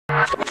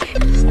Good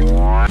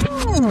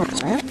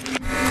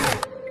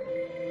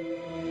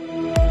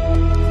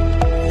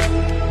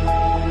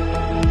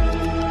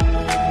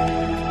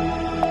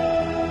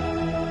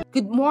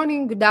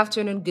morning, good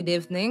afternoon, good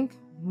evening.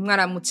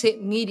 Mwaramutse,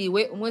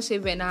 mwiriwe, umwese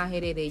bibe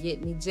nahaherereye,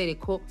 nizere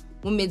ko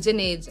mumeze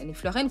neza. Ni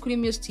Florent kuri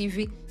Muri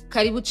TV,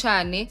 karibu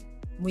cyane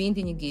mu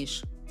yindi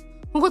nyigisho.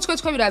 Nkuko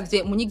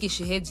twabiravye mu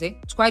nyigisho iheze,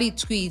 twari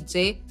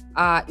twize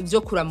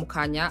ivyo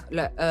kuramukanya,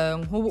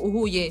 nk'ubu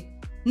uhuye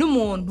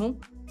n'umuntu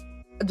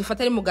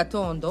dufata ari mu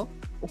gatondo,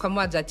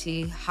 ukamubaza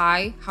ati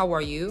hi, how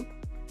are you?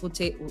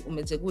 Gute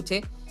umeze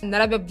gute?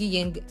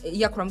 Narababwiye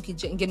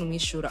yakuramukije ingene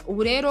umwishura.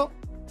 Ubu rero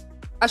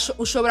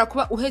ushobora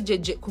kuba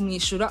uhejeje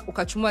kumwishura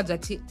ukacumubaza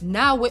ati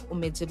nawe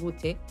umeze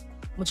gute?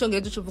 Mu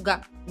cyongereza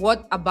tuvuga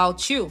what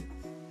about you?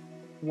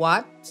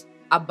 What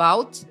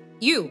about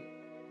you?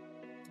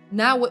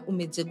 Nawe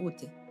umeze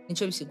gute?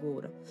 Nico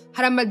bisigura.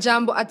 Hari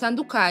amajambo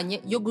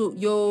atandukanye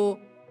yo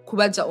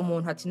kubaza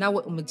umuntu ati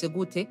nawe umeze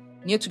gute,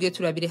 niyo tugiye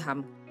turabire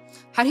hamwe.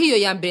 Hari hiyo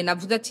ya mbere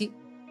navuze ati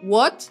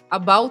what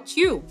about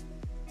you?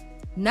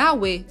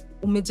 Nawe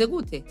umeze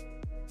gute?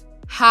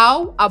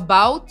 How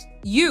about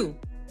you?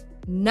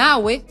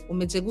 Nawe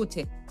umeze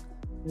gute?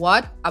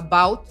 What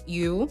about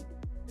you?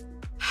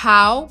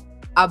 How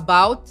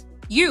about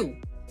you?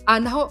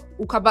 Naho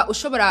ukaba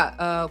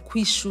ushobora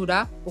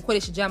kwishura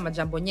ukoresheje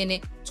amajambo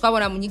nyene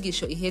twabona mu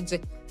nyigisho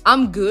iheze.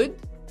 I'm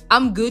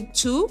good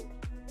too.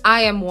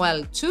 I am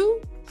well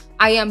too.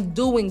 I am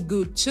doing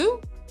good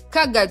too.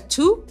 Kaga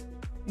too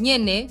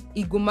nyene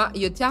iguma,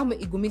 iyo terme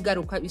iguma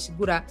igaruka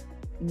bisigura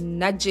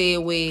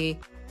najewe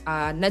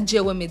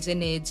meze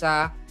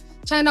neza.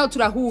 Cyane naho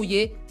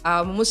turahuye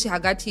mu munsi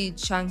hagati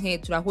canke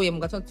turahuye mu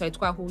gatondo twari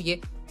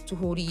twahuye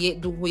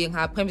duhuye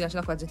nka premier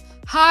national kwaze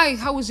hi,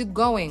 how is it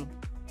going?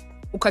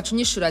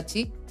 Ukacunyishura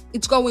ati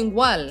it's going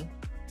well,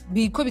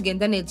 biko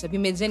bigenda neza,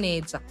 bimeze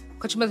neza.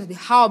 Ukacumaza ati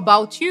how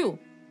about you?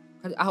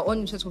 Aho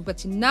on mishatse kuvuga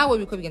ati nawe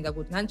biko bigenda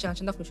gute? Nanje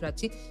nkacanda kwishura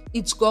ati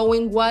it's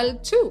going well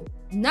too,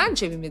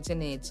 nanje bimeze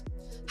neza.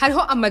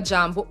 Hariho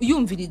amajambo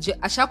uyumvirije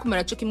ashaka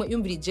kumara cyo kimwe,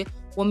 yumvirije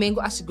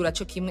womengo asigura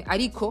cyo kimwe,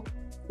 ariko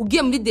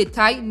ugiye muri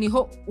detail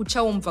niho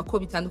uca wumva ko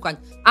bitandukanye.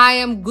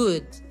 I am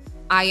good,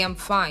 I am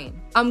fine.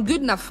 I'm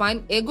good na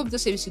fine ego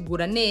byose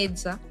bisigura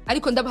neza,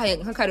 ariko ndabahaye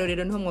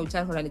nk'akarorero niho mwo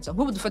bitarhoraneza.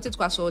 Nk'ubu dufate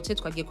twasohotse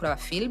twagiye kuraba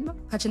film,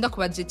 nkacenda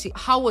kubaza ati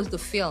how was the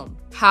film?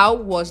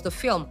 How was the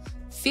film?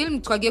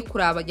 Film twagiye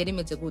kuraba yari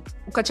imeze gute?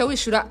 Ukaca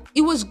wishura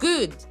it was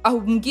good. Aho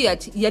umbwiye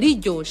ati yari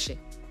iryoshe.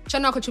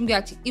 Cyane nako cumbwiye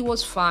ati it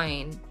was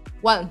fine.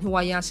 Well,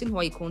 ntiwayansi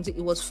ntiwayikunze, it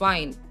was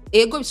fine.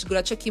 Ego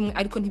bisigura cyo kimwe,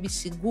 ariko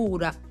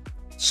ntibisigura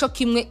cyo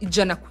kimwe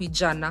ijana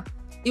kwijana.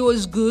 It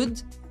was good,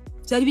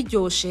 byari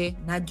biryoshe,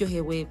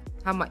 naryohewe.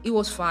 Hama it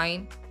was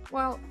fine,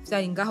 well,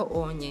 byari ngaho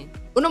onye.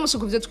 Uno musi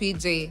kuvyo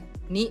twize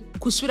ni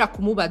kusubira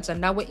kumubaza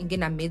nawe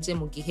ingene ameze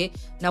mu gihe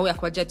nawe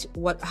yakwaje ati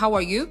how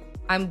are you?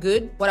 I'm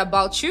good. What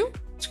about you?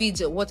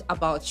 Twize what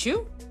about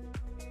you?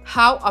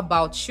 How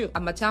about you?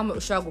 Amatamu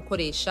ushobora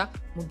gukoresha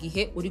mu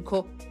gihe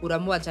uriko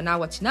uramubaza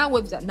nawe ati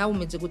nawe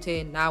umeze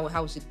gute? Nawe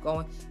how is it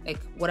going? Like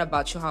what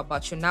about you? How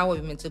about you? Nawe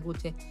bimeze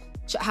gute?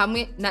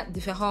 Hamwe na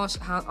difference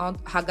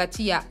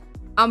hagati ya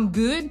I'm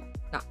good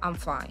na I'm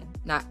fine.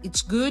 Na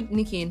it's good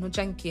ni kintu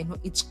canke kintu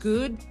it's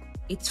good,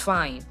 it's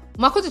fine.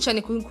 Mwakoze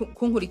cyane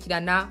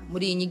kunkurikirana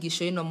muri iyi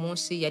nyigisho y'ino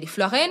munsi. Yari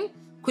Florent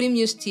kuri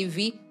Muri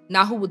TV,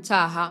 naho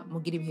ubutaha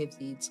mugira ibihe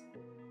byiza.